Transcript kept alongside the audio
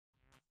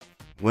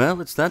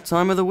Well, it's that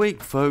time of the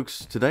week,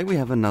 folks. Today we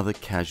have another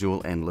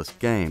casual endless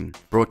game.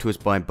 Brought to us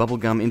by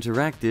Bubblegum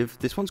Interactive,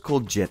 this one's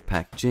called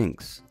Jetpack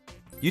Jinx.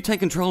 You take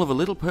control of a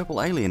little purple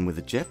alien with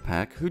a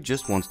jetpack who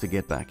just wants to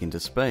get back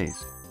into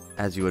space.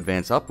 As you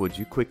advance upwards,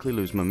 you quickly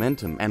lose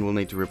momentum and will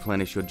need to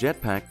replenish your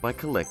jetpack by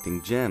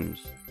collecting gems.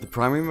 The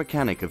primary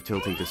mechanic of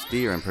tilting to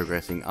steer and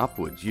progressing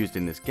upwards used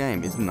in this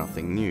game is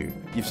nothing new.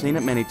 You've seen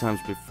it many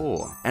times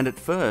before, and at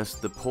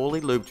first, the poorly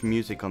looped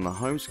music on the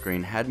home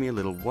screen had me a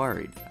little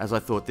worried, as I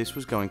thought this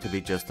was going to be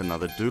just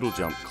another Doodle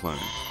Jump clone.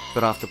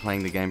 But after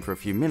playing the game for a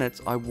few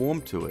minutes, I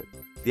warmed to it.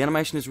 The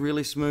animation is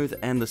really smooth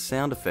and the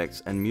sound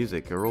effects and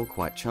music are all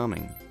quite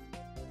charming.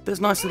 There's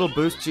nice little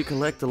boosts you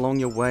collect along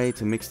your way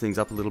to mix things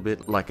up a little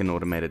bit, like an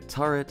automated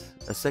turret,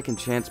 a second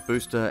chance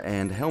booster,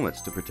 and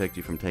helmets to protect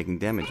you from taking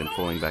damage and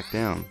falling back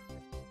down.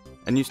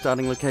 A new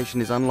starting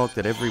location is unlocked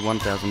at every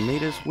 1000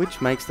 meters,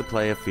 which makes the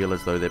player feel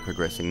as though they're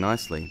progressing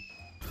nicely.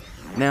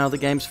 Now, the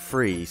game's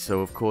free,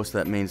 so of course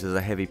that means there's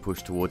a heavy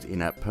push towards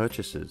in-app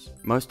purchases.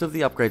 Most of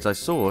the upgrades I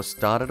saw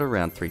started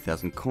around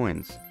 3000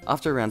 coins.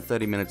 After around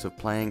 30 minutes of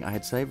playing, I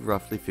had saved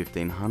roughly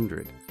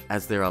 1500.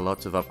 As there are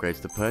lots of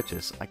upgrades to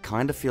purchase, I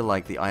kinda feel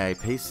like the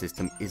IAP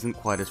system isn't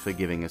quite as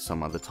forgiving as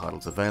some other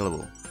titles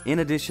available. In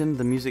addition,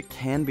 the music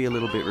can be a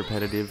little bit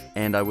repetitive,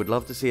 and I would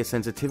love to see a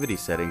sensitivity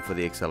setting for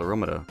the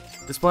accelerometer.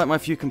 Despite my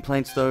few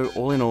complaints though,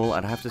 all in all,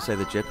 I'd have to say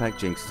that Jetpack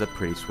Jinx is a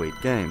pretty sweet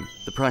game.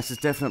 The price is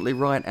definitely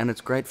right, and it's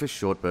great for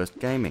short burst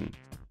gaming.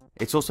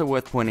 It's also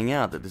worth pointing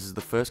out that this is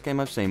the first game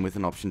I've seen with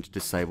an option to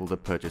disable the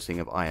purchasing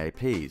of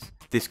IAPs.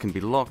 This can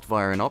be locked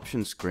via an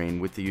options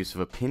screen with the use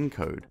of a PIN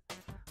code.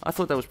 I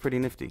thought that was pretty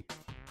nifty.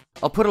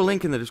 I'll put a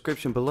link in the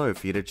description below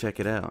for you to check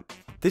it out.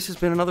 This has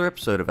been another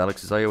episode of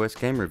Alex's iOS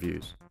Game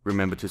Reviews.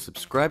 Remember to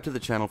subscribe to the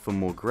channel for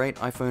more great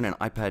iPhone and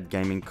iPad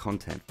gaming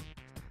content.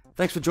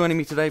 Thanks for joining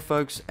me today,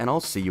 folks, and I'll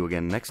see you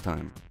again next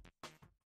time.